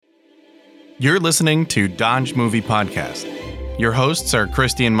You're listening to Dodge Movie Podcast. Your hosts are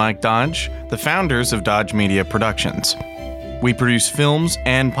Christy and Mike Dodge, the founders of Dodge Media Productions. We produce films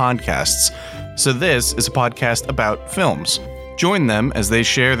and podcasts, so this is a podcast about films. Join them as they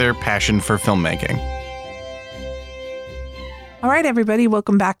share their passion for filmmaking. All right, everybody,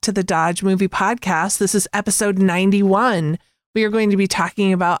 welcome back to the Dodge Movie Podcast. This is episode 91. We are going to be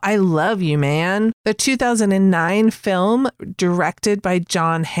talking about I Love You, Man, the 2009 film directed by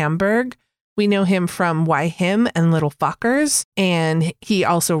John Hamburg. We know him from Why Him and Little Fuckers, and he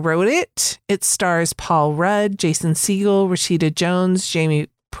also wrote it. It stars Paul Rudd, Jason Segel, Rashida Jones, Jamie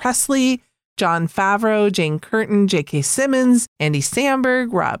Presley, Jon Favreau, Jane Curtin, J.K. Simmons, Andy Samberg,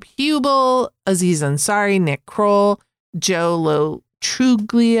 Rob Hubel, Aziz Ansari, Nick Kroll, Joe Lo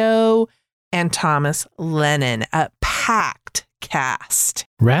Truglio, and Thomas Lennon. A packed cast.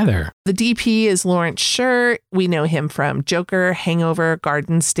 Rather. The DP is Lawrence Sher. We know him from Joker, Hangover,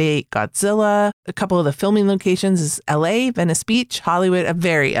 Garden State, Godzilla. A couple of the filming locations is LA, Venice Beach, Hollywood, a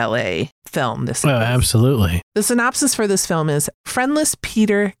very LA film. Oh, absolutely. The synopsis for this film is friendless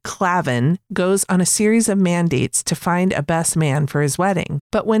Peter Clavin goes on a series of mandates to find a best man for his wedding.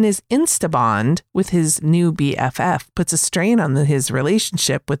 But when his Instabond with his new BFF puts a strain on his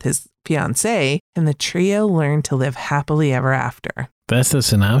relationship with his fiancée, and the trio learn to live happily ever after. That's the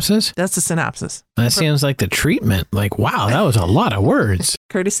synopsis? That's the synopsis. That sounds like the treatment. Like, wow, that was a lot of words.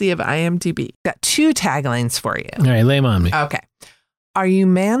 Courtesy of IMDb. Got two taglines for you. All right, lay them on me. Okay. Are you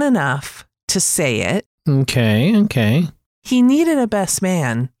man enough to say it? Okay. He needed a best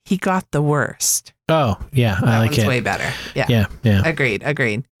man. He got the worst. Oh, yeah, I like it. That one's way better. Yeah.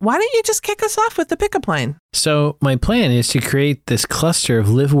 Agreed. Why don't you just kick us off with the pickup line? So my plan is to create this cluster of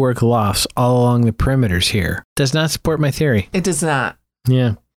live-work lofts all along the perimeters here. Does not support my theory. It does not.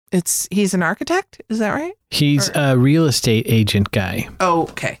 Yeah. He's an architect? Is that right? He's a real estate agent guy. Oh,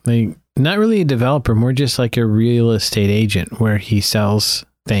 okay. Like, not really a developer, more just like a real estate agent where he sells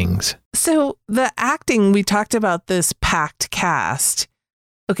things. So the acting, we talked about this packed cast.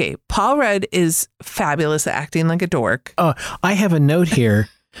 Okay, Paul Rudd is fabulous at acting like a dork. Oh, I have a note here.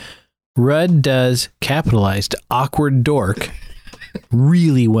 Rudd does, capitalized, awkward dork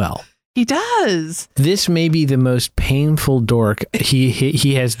really well. He does. This may be the most painful dork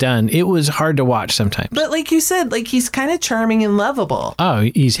he has done. It was hard to watch sometimes. But like you said, like he's kind of charming and lovable. Oh,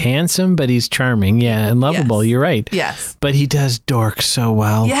 he's handsome, but he's charming. Yeah, and lovable. Yes. You're right. Yes. But he does dork so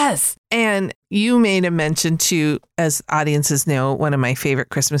well. Yes. And you made a mention to, as audiences know, one of my favorite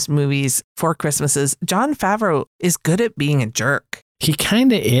Christmas movies, Four Christmases. Jon Favreau is good at being a jerk. He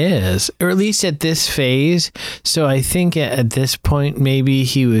kind of is, or at least at this phase. So I think at this point, maybe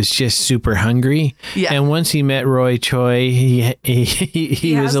he was just super hungry. Yeah. And once he met Roy Choi,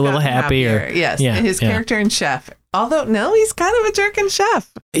 he was a little happier. Yes. Yeah. His character in Chef. Although, no, he's kind of a jerk in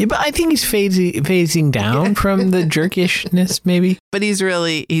Chef. Yeah, but I think he's phasing down from the jerkishness, maybe. But he's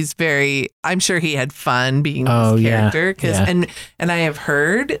very, I'm sure he had fun being this character. And I have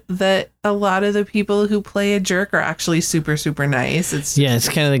heard that a lot of the people who play a jerk are actually super, super nice. It's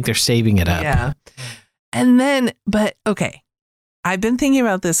kind of like they're saving it up. Yeah. And then, but okay, I've been thinking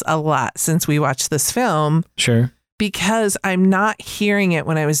about this a lot since we watched this film. Sure. Because I'm not hearing it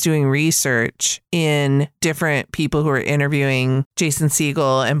when I was doing research in different people who are interviewing Jason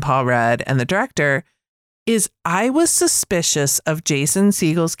Segel and Paul Rudd and the director, is I was suspicious of Jason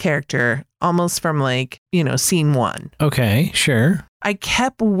Segel's character almost from scene one. Okay, sure. I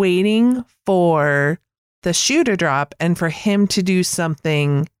kept waiting for the shoe to drop and for him to do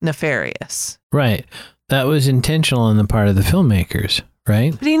something nefarious. Right. That was intentional on the part of the filmmakers.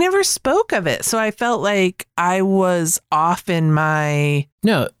 Right. But he never spoke of it. So I felt like I was off in my...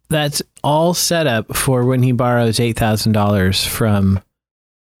 No, that's all set up for when he borrows $8,000 from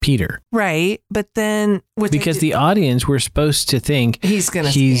Peter. Right. But then... Because the audience were supposed to think... He's going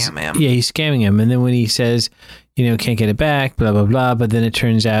to scam him. Yeah, he's scamming him. And then when he says, can't get it back, blah, blah, blah. But then it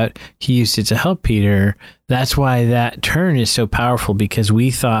turns out he used it to help Peter. That's why that turn is so powerful, because we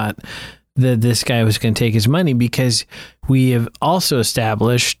thought that this guy was going to take his money, because we have also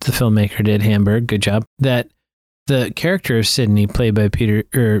established, the filmmaker did, Hamburg, good job, that the character of Sidney, played by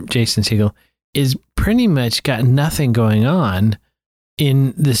Jason Segel, is pretty much got nothing going on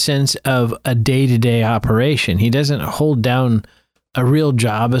in the sense of a day-to-day operation. He doesn't hold down a real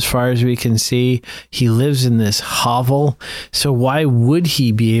job as far as we can see. He lives in this hovel. So why would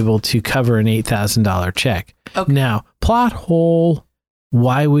he be able to cover an $8,000 check? Okay. Now, plot hole.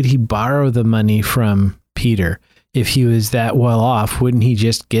 Why would he borrow the money from Peter? if he was that well off, wouldn't he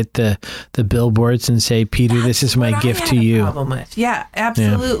just get the billboards and say, Peter, this is my gift to you? Problem with. Yeah,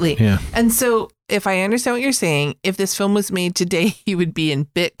 absolutely. Yeah. And so if I understand what you're saying, if this film was made today, he would be in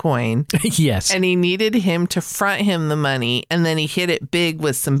Bitcoin. Yes. And he needed him to front him the money, and then he hit it big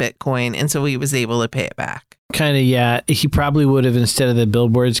with some Bitcoin, and so he was able to pay it back. Kind of, yeah. He probably would have, instead of the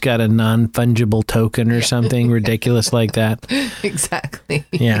billboards, got a non-fungible token or something ridiculous like that. Exactly.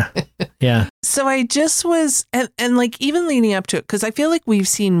 Yeah. Yeah. So I just was, and like even leading up to it, because I feel like we've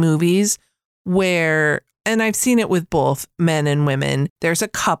seen movies where, and I've seen it with both men and women, there's a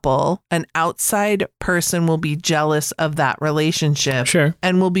couple, an outside person will be jealous of that relationship. Sure.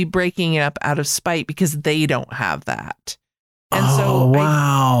 And will be breaking it up out of spite because they don't have that. And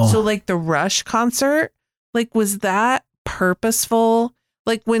wow. So like the Rush concert, like, was that purposeful?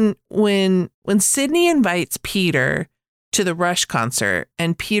 Like when Sydney invites Peter to the Rush concert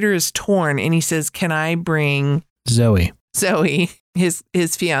and Peter is torn and he says, can I bring Zoe, his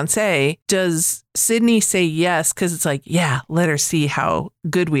fiance? Does Sydney say yes? Because it's like, yeah, let her see how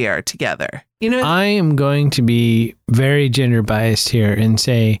good we are together. You know, I am going to be very gender biased here and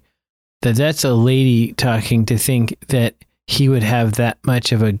say that that's a lady talking to think that he would have that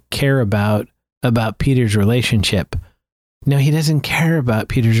much of a care about Peter's relationship. No, he doesn't care about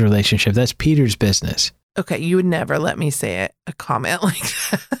Peter's relationship. That's Peter's business. Okay, you would never let me say a comment like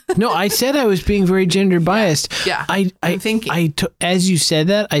that. No, I said I was being very gender biased. Yeah, I'm thinking. As you said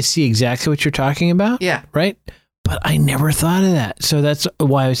that, I see exactly what you're talking about. Yeah. Right? But I never thought of that. So that's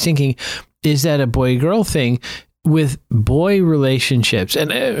why I was thinking, is that a boy-girl thing? With boy relationships, and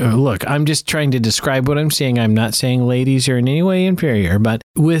look, I'm just trying to describe what I'm saying. I'm not saying ladies are in any way inferior, but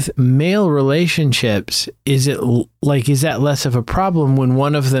with male relationships, is that less of a problem when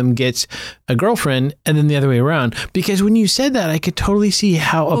one of them gets a girlfriend and then the other way around? Because when you said that, I could totally see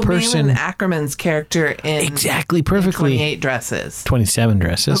how a person... Malin Ackerman's character in... Exactly, perfectly. 28 Dresses. 27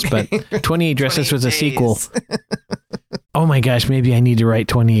 Dresses, okay. But 28 Dresses was a days. sequel. Oh my gosh, maybe I need to write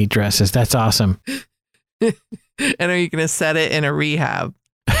 28 Dresses. That's awesome. And are you going to set it in a rehab?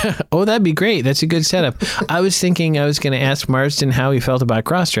 Oh, that'd be great. That's a good setup. I was thinking I was going to ask Marsden how he felt about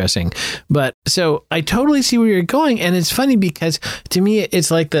cross-dressing. But so I totally see where you're going. And it's funny because to me, it's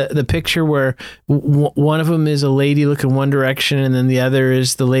like the picture where one of them is a lady looking one direction and then the other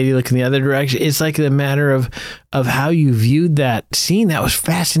is the lady looking the other direction. It's like the matter of how you viewed that scene. That was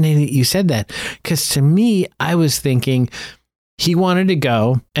fascinating that you said that. Because to me, I was thinking... He wanted to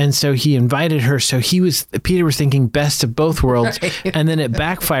go, and so he invited her. So Peter was thinking best of both worlds, right. And then it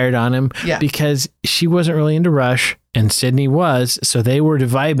backfired on him because she wasn't really into Rush, and Sydney was. So they were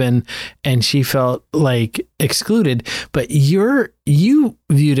vibing, and she felt like excluded. But you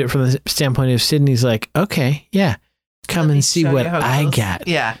viewed it from the standpoint of Sydney's like, okay, yeah, come and see what I got.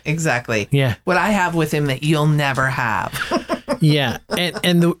 Yeah, exactly. Yeah, what I have with him that you'll never have. Yeah,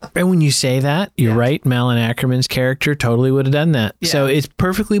 and when you say that, you're right. Malin Ackerman's character totally would have done that. Yeah. So it's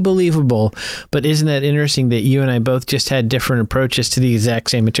perfectly believable. But isn't that interesting that you and I both just had different approaches to the exact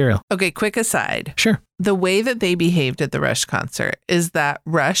same material? Okay, quick aside. Sure. The way that they behaved at the Rush concert, is that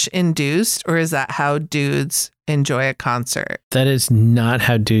Rush induced, or is that how dudes enjoy a concert? That is not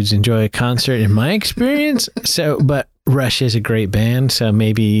how dudes enjoy a concert in my experience. But Rush is a great band, so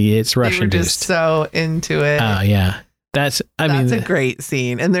maybe it's Rush induced. They were just so into it. Oh, yeah. That's a great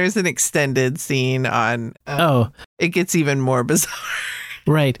scene. And there's an extended scene on, it gets even more bizarre.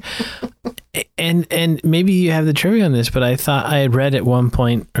 Right. And maybe you have the trivia on this, but I thought I had read at one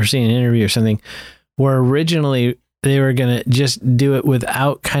point or seen an interview or something where originally they were going to just do it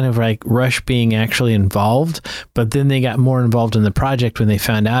without kind of like Rush being actually involved, but then they got more involved in the project when they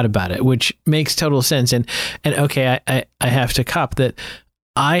found out about it, which makes total sense. And okay, I have to cop that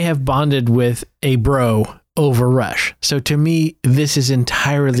I have bonded with a bro over Rush. So to me, this is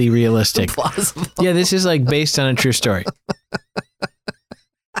entirely realistic. Plausible. Yeah, this is like based on a true story.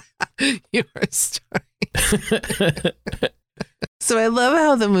 Your story. So I love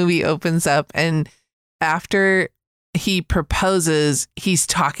how the movie opens up, and after he proposes, he's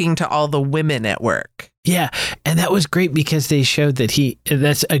talking to all the women at work. Yeah, and that was great because they showed that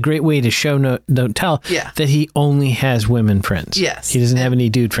that's a great way to show, don't tell, that he only has women friends. Yes. He doesn't have any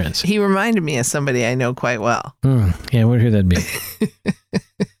dude friends. He reminded me of somebody I know quite well. Yeah, I wonder who that'd be.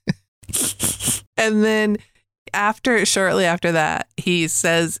 And then shortly after that, he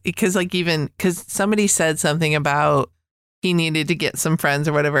says, because somebody said something about he needed to get some friends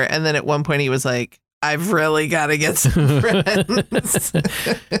or whatever. And then at one point he was like, I've really got to get some friends.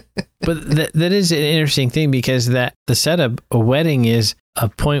 But that is an interesting thing because the setup, a wedding is a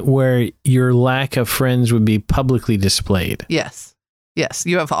point where your lack of friends would be publicly displayed. Yes. Yes.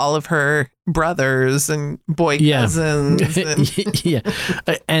 You have all of her brothers and boy cousins. And yeah.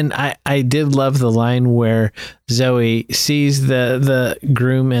 And I did love the line where Zoe sees the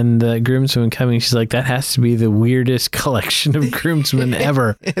groom and the groomsman coming. She's like, that has to be the weirdest collection of groomsmen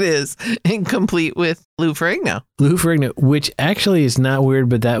ever. It is. Incomplete with Lou Ferrigno. Lou Ferrigno, which actually is not weird,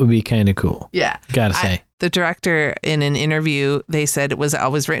 but that would be kind of cool. Yeah. Gotta say. The director, in an interview, they said it was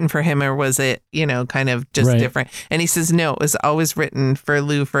always written for him, or was it, kind of just different? And he says, no, it was always written for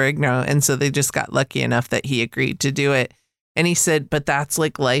Lou Ferrigno. And so they just got lucky enough that he agreed to do it. And he said, but that's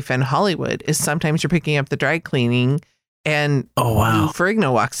like life in Hollywood, is sometimes you're picking up the dry cleaning and Lou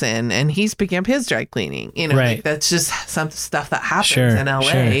Ferrigno walks in and he's picking up his dry cleaning. Like that's just some stuff that happens in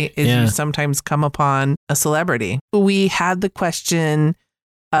LA is you sometimes come upon a celebrity. We had the question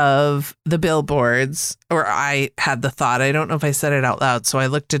of the billboards, or I had the thought, I don't know if I said it out loud, so I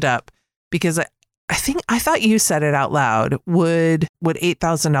looked it up because I thought you said it out loud. Would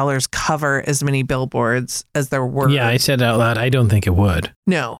 $8,000 cover as many billboards as there were? Yeah, I said it out loud. I don't think it would.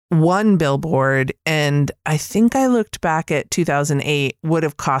 No, one billboard, and I think I looked back at 2008, would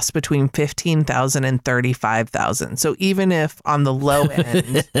have cost between $15,000 and $35,000. So even if on the low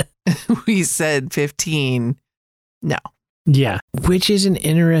end we said 15, no. Yeah, which is an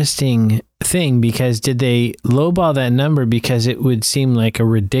interesting thing, because did they lowball that number because it would seem like a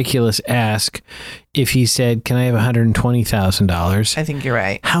ridiculous ask if he said, can I have $120,000? I think you're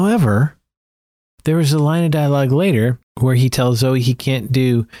right. However, there was a line of dialogue later where he tells Zoe he can't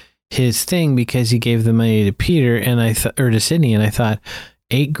do his thing because he gave the money to Peter or to Sydney, and I thought,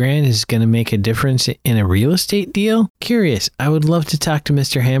 $8,000 is going to make a difference in a real estate deal? Curious. I would love to talk to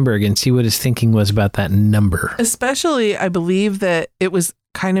Mr. Hamburg and see what his thinking was about that number. Especially, I believe that it was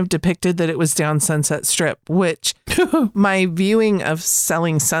kind of depicted that it was down Sunset Strip, which my viewing of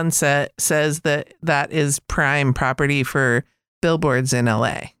Selling Sunset says that is prime property for billboards in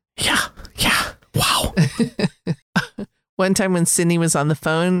LA. Yeah. Wow. One time when Sydney was on the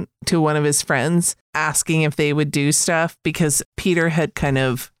phone to one of his friends asking if they would do stuff because Peter had kind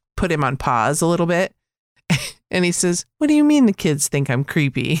of put him on pause a little bit. And he says, what do you mean the kids think I'm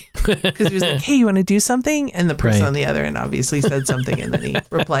creepy? Because he was like, hey, you want to do something? And the person on the other end obviously said something, and then he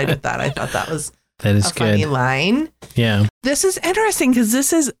replied with that. I thought that is a funny line. Yeah. This is interesting because this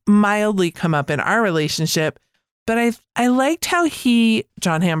has mildly come up in our relationship. But I liked how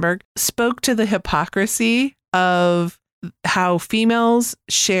John Hamburg, spoke to the hypocrisy of how females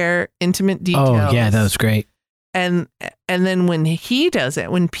share intimate details. Oh, yeah, that was great. And then when he does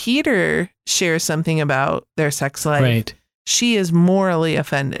it, when Peter shares something about their sex life, she is morally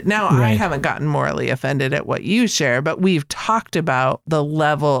offended. Now, I haven't gotten morally offended at what you share, but we've talked about the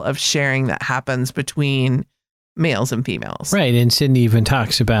level of sharing that happens between males and females. Right. And Sydney even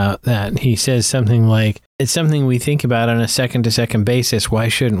talks about that. He says something like, it's something we think about on a second-to-second basis. Why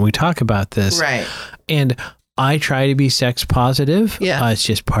shouldn't we talk about this? Right. And I try to be sex positive. Yeah. It's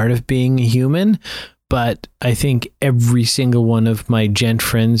just part of being a human. But I think every single one of my gent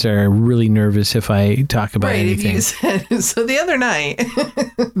friends are really nervous if I talk about anything. So the other night,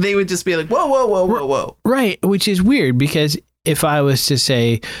 they would just be like, whoa, whoa, whoa, whoa, whoa. Right. Which is weird because if I was to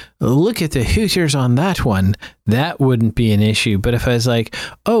say, look at the Hooters on that one, that wouldn't be an issue. But if I was like,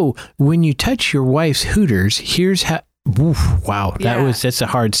 oh, when you touch your wife's Hooters, here's how. Oof, wow, that's a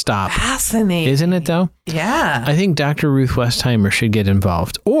hard stop. Fascinating. Isn't it though? Yeah. I think Dr. Ruth Westheimer should get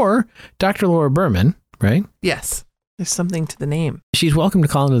involved, or Dr. Laura Berman, right? Yes. There's something to the name. She's welcome to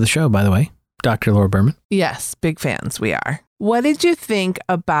call into the show, by the way, Dr. Laura Berman. Yes, big fans we are. What did you think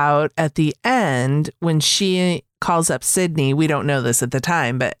about at the end when she calls up Sydney? We don't know this at the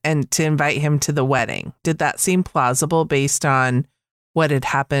time, and to invite him to the wedding. Did that seem plausible based on what had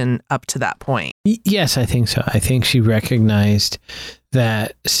happened up to that point? Yes, I think so. I think she recognized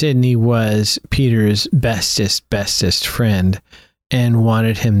that Sydney was Peter's bestest friend and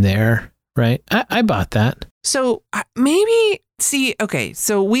wanted him there, right? I bought that. So maybe,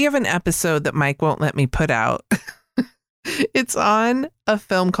 so we have an episode that Mike won't let me put out. It's on a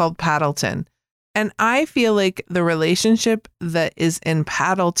film called Paddleton. And I feel like the relationship that is in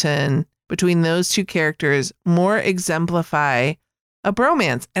Paddleton between those two characters more exemplify a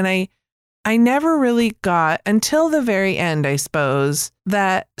bromance. And I never really got, until the very end, I suppose,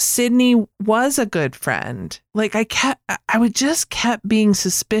 that Sydney was a good friend. Like I would just kept being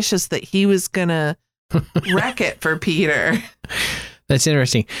suspicious that he was gonna wreck it for Peter. That's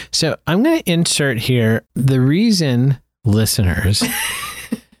interesting. So I'm going to insert here the reason, listeners,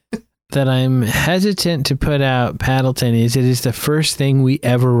 that I'm hesitant to put out Paddleton is it is the first thing we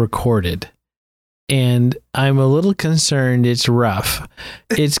ever recorded. And I'm a little concerned it's rough.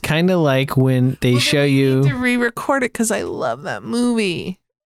 It's kind of like when they show you to re-record it because I love that movie.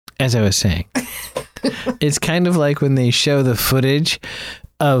 as I was saying, it's kind of like when they show the footage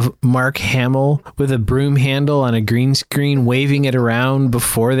of Mark Hamill with a broom handle on a green screen waving it around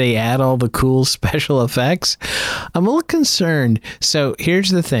before they add all the cool special effects. I'm a little concerned. So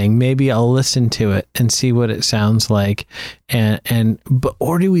here's the thing. Maybe I'll listen to it and see what it sounds like.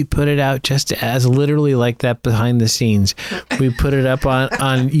 Or do we put it out just as literally like that behind the scenes? We put it up on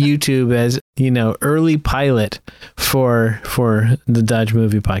YouTube as, early pilot for the Dodge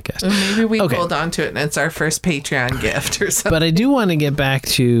Movie Podcast. Maybe we hold on to it and it's our first Patreon gift or something. But I do want to get back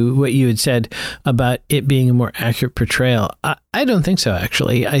to what you had said about it being a more accurate portrayal. I don't think so,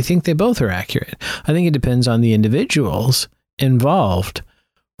 actually. I think they both are accurate. I think it depends on the individuals involved,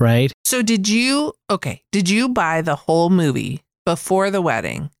 right? So did you buy the whole movie before the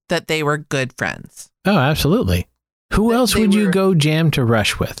wedding that they were good friends? Oh, absolutely. Who else would you go jam to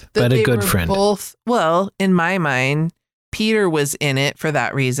Rush with but a good friend? Well, in my mind, Peter was in it for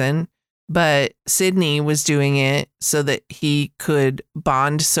that reason, but Sidney was doing it so that he could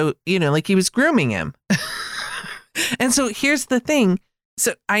bond. So, like he was grooming him. And so here's the thing.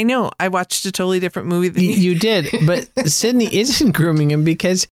 So I know I watched a totally different movie than you did, but Sidney isn't grooming him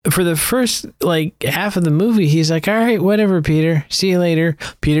because for the first half of the movie, he's like, all right, whatever, Peter, see you later.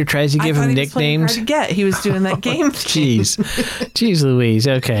 Peter tries to give him nicknames. He was doing that game. Jeez Louise.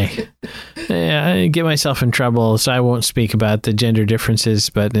 Okay. Yeah, I get myself in trouble, so I won't speak about the gender differences,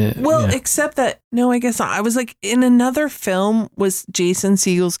 but except that, no, I guess not. I was like, in another film, was Jason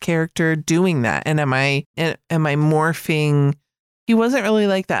Segel's character doing that? And am I morphing? He wasn't really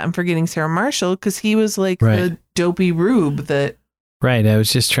like that. I'm forgetting Sarah Marshall because he was like the dopey rube that. Right. I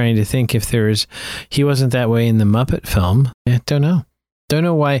was just trying to think if he wasn't that way in the Muppet film. I don't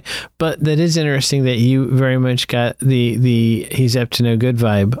know why, but that is interesting that you very much got the he's up to no good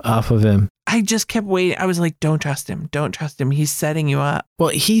vibe off of him. I just kept waiting. I was like, don't trust him. Don't trust him. He's setting you up. Well,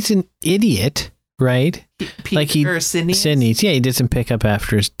 he's an idiot, right? Sidney. Yeah, he did some pickup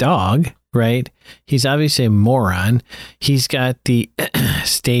after his dog. Right? He's obviously a moron. He's got the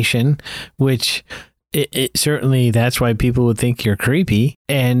station, which it certainly, that's why people would think you're creepy.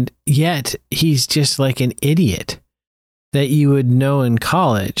 And yet he's just like an idiot that you would know in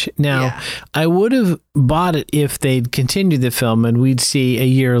college. Now, I would have bought it if they'd continued the film and we'd see a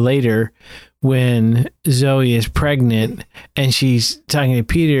year later when Zoe is pregnant and she's talking to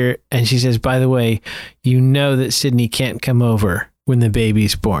Peter and she says, by the way, that Sidney can't come over when the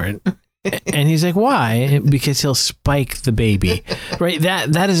baby's born. And he's like, why? Because he'll spike the baby, right?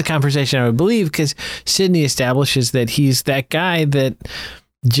 That is a conversation I would believe because Sidney establishes that he's that guy that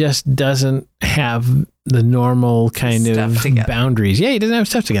just doesn't have the normal kind of boundaries. Yeah, he doesn't have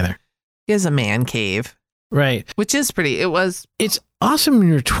stuff together. He has a man cave. Right. Which is pretty. It's awesome when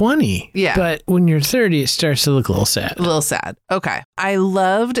you're 20. Yeah. But when you're 30, it starts to look a little sad. Okay. I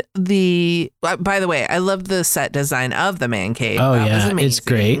loved by the way, I loved the set design of the man cave. Oh, yeah. It's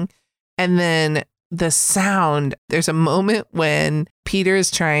great. And then the sound, there's a moment when Peter is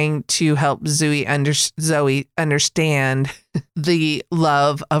trying to help Zoe understand the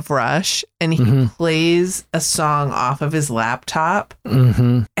love of Rush, and he plays a song off of his laptop.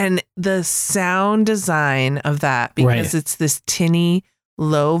 Mm-hmm. And the sound design of that, because it's this tinny,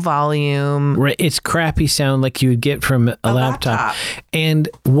 low volume. Right. It's crappy sound like you would get from a laptop. And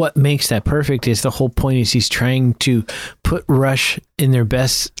what makes that perfect is the whole point is he's trying to put Rush in their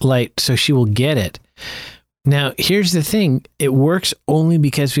best light so she will get it. Now, here's the thing. It works only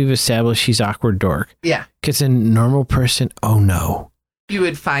because we've established she's awkward dork. Yeah. Because a normal person, oh no. You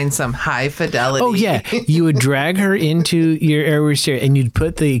would find some high fidelity. Oh, yeah. You would drag her into your airway stereo and you'd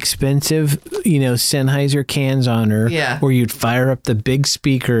put the expensive, Sennheiser cans on her. Yeah. Or you'd fire up the big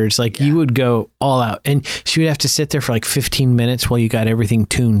speakers. You would go all out. And she would have to sit there for 15 minutes while you got everything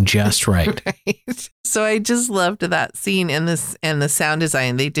tuned just right. Right. So I just loved that scene and the sound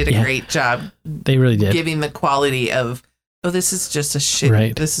design. They did a great job. They really did. Giving the quality of, this is just a shit.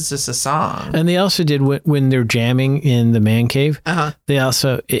 Right. This is just a song. And they also did when they're jamming in the man cave. They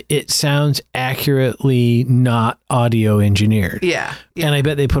also it sounds accurately not audio engineered. Yeah. And I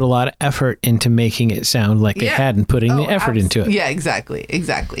bet they put a lot of effort into making it sound like they hadn't putting the effort into it. Yeah, exactly.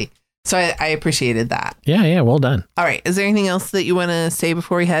 So I appreciated that. Yeah. Well done. All right. Is there anything else that you want to say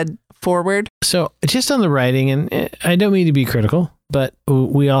before we head forward? So just on the writing, and I don't mean to be critical, but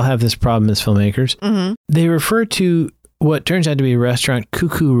we all have this problem as filmmakers. Mm-hmm. They refer to what turns out to be a restaurant,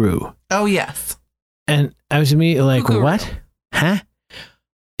 Kukuru. Oh, yes. And I was immediately like, Kukuru. What? Huh?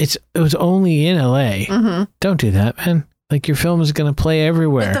 It was only in LA. Mm-hmm. Don't do that, man. Like your film is going to play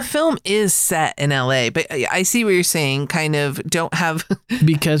everywhere. But the film is set in LA. But I see what you're saying. Kind of don't have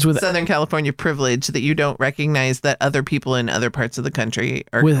because with Southern California privilege that you don't recognize that other people in other parts of the country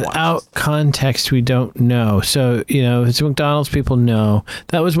are without context, we don't know. So, it's McDonald's, people know.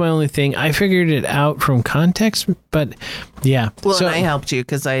 That was my only thing. I figured it out from context, but yeah. Well, and I helped you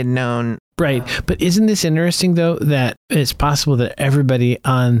because I had known. Right. But isn't this interesting, though, that it's possible that everybody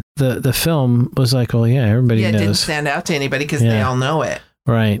on the film was like, well, yeah, everybody knows. Yeah, it didn't stand out to anybody because they all know it.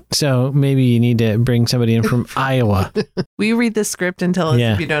 Right. So maybe you need to bring somebody in from Iowa. Will you read the script and tell us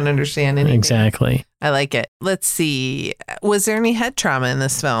if you don't understand anything? Exactly. I like it. Let's see. Was there any head trauma in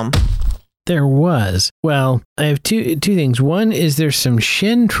this film? There was. Well, I have two things. One is there's some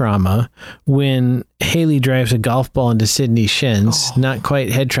shin trauma when Haley drives a golf ball into Sydney's shins. Not quite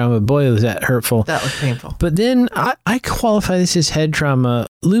head trauma. Boy, was that hurtful. That was painful. But then I qualify this as head trauma.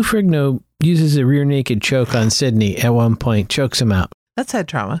 Lou Ferrigno uses a rear naked choke on Sydney at one point, chokes him out. That's head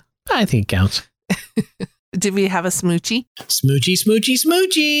trauma. I think it counts. Did we have a smoochie? Smoochy, smoochy,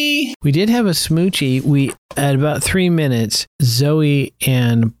 smoochy. We did have a smoochie. At about 3 minutes, Zoe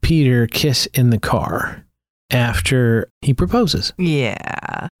and Peter kiss in the car after he proposes.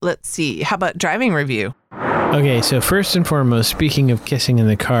 Yeah. Let's see. How about driving review? Okay, so first and foremost, speaking of kissing in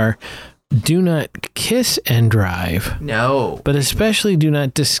the car, do not kiss and drive. No. But especially do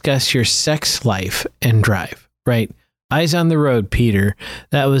not discuss your sex life and drive, right? Eyes on the road, Peter.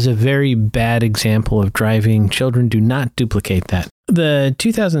 That was a very bad example of driving. Children, do not duplicate that. The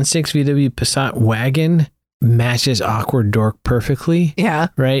 2006 VW Passat wagon matches Awkward Dork perfectly. Yeah.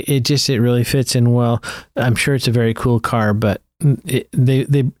 Right? It really fits in well. I'm sure it's a very cool car, but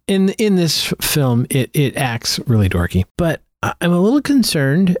they in this film, it acts really dorky. But I'm a little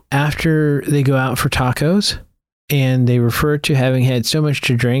concerned after they go out for tacos and they refer to having had so much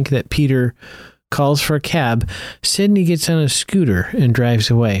to drink that Peter calls for a cab. Sydney gets on a scooter and drives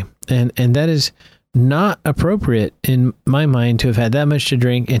away. And that is not appropriate in my mind to have had that much to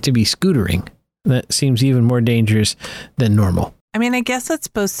drink and to be scootering. That seems even more dangerous than normal. I mean, I guess that's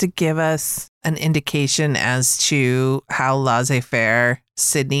supposed to give us an indication as to how laissez-faire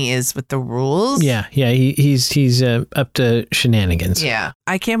Sydney is with the rules. Yeah, he's up to shenanigans. Yeah.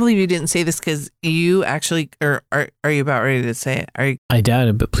 I can't believe you didn't say this because you actually, or are you about ready to say it? I doubt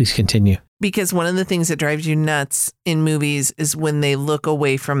it, but please continue. Because one of the things that drives you nuts in movies is when they look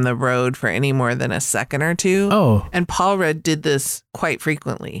away from the road for any more than a second or two. Oh. And Paul Rudd did this quite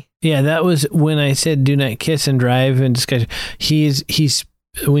frequently. Yeah, that was when I said do not kiss and drive and discuss. He's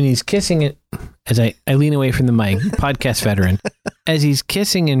when he's kissing it, as I lean away from the mic, podcast veteran, as he's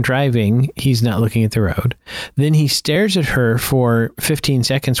kissing and driving, he's not looking at the road. Then he stares at her for 15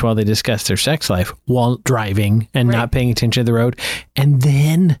 seconds while they discuss their sex life while driving and not paying attention to the road. And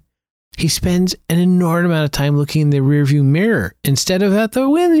then he spends an inordinate amount of time looking in the rearview mirror instead of at the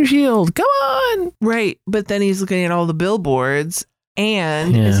windshield. Come on. Right. But then he's looking at all the billboards.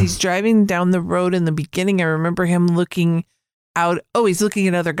 And as he's driving down the road in the beginning, I remember him looking out. Oh, he's looking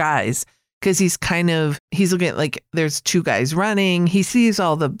at other guys because he's looking at like there's two guys running. He sees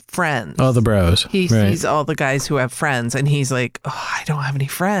all the friends. All the bros. He sees all the guys who have friends. And he's like, oh, I don't have any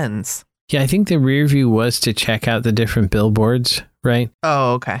friends. Yeah, I think the rear view was to check out the different billboards, right?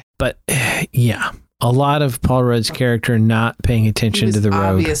 Oh, okay. But yeah, a lot of Paul Rudd's character not paying attention to the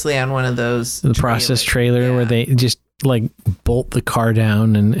road. Obviously on one of those. The process trailer where they just like bolt the car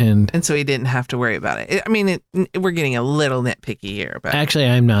down and so he didn't have to worry about it. I mean, we're getting a little nitpicky here, but actually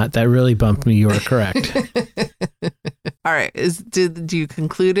I'm not. That really bumped me. You are correct. All right. Did you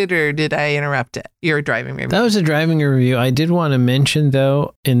conclude it or did I interrupt it? Your driving review. That was a driving review. I did want to mention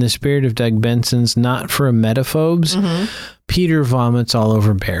though, in the spirit of Doug Benson's Not for Emetophobes, Peter vomits all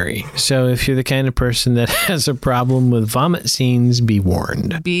over Barry. So if you're the kind of person that has a problem with vomit scenes, be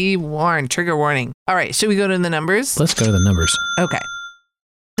warned. Be warned. Trigger warning. All right. Should we go to the numbers? Let's go to the numbers. Okay.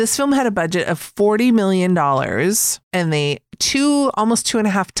 This film had a budget of $40 million and they almost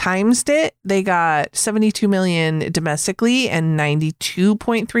 2.5 times it. They got 72 million domestically and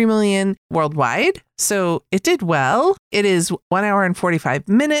 92.3 million worldwide. So it did well. It is 1 hour and 45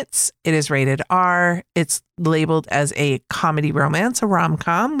 minutes. It is rated R. It's labeled as a comedy romance, a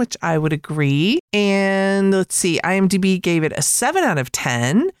rom-com, which I would agree. And let's see, IMDb gave it a 7 out of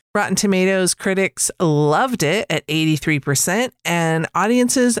 10. Rotten Tomatoes critics loved it at 83% and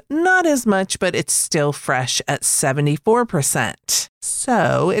audiences not as much, but it's still fresh at 74%.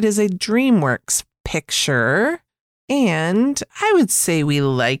 So it is a DreamWorks picture and I would say we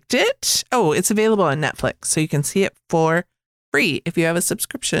liked it. Oh, it's available on Netflix, so you can see it for free if you have a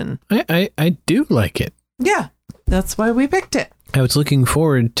subscription. I do like it. Yeah, that's why we picked it. I was looking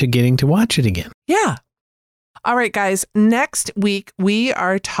forward to getting to watch it again. Yeah. All right, guys. Next week, we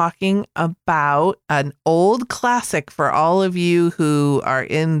are talking about an old classic for all of you who are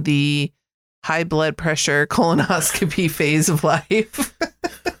in the high blood pressure colonoscopy phase of life.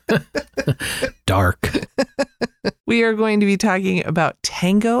 Dark. We are going to be talking about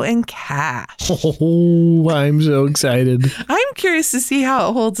Tango and Cash. Oh, I'm so excited. I'm curious to see how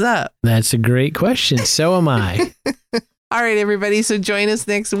it holds up. That's a great question. So am I. All right, everybody. So join us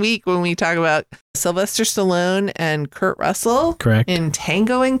next week when we talk about Sylvester Stallone and Kurt Russell. Correct. In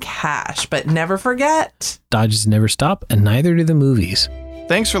Tango and Cash. But never forget, Dodges never stop, and neither do the movies.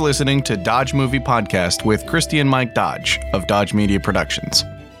 Thanks for listening to Dodge Movie Podcast with Christy and Mike Dodge of Dodge Media Productions.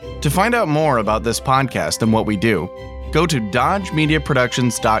 To find out more about this podcast and what we do, go to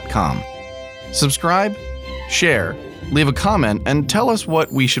dodgemediaproductions.com. Subscribe, share, leave a comment, and tell us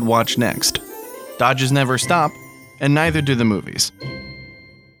what we should watch next. Dodges never stop, and neither do the movies.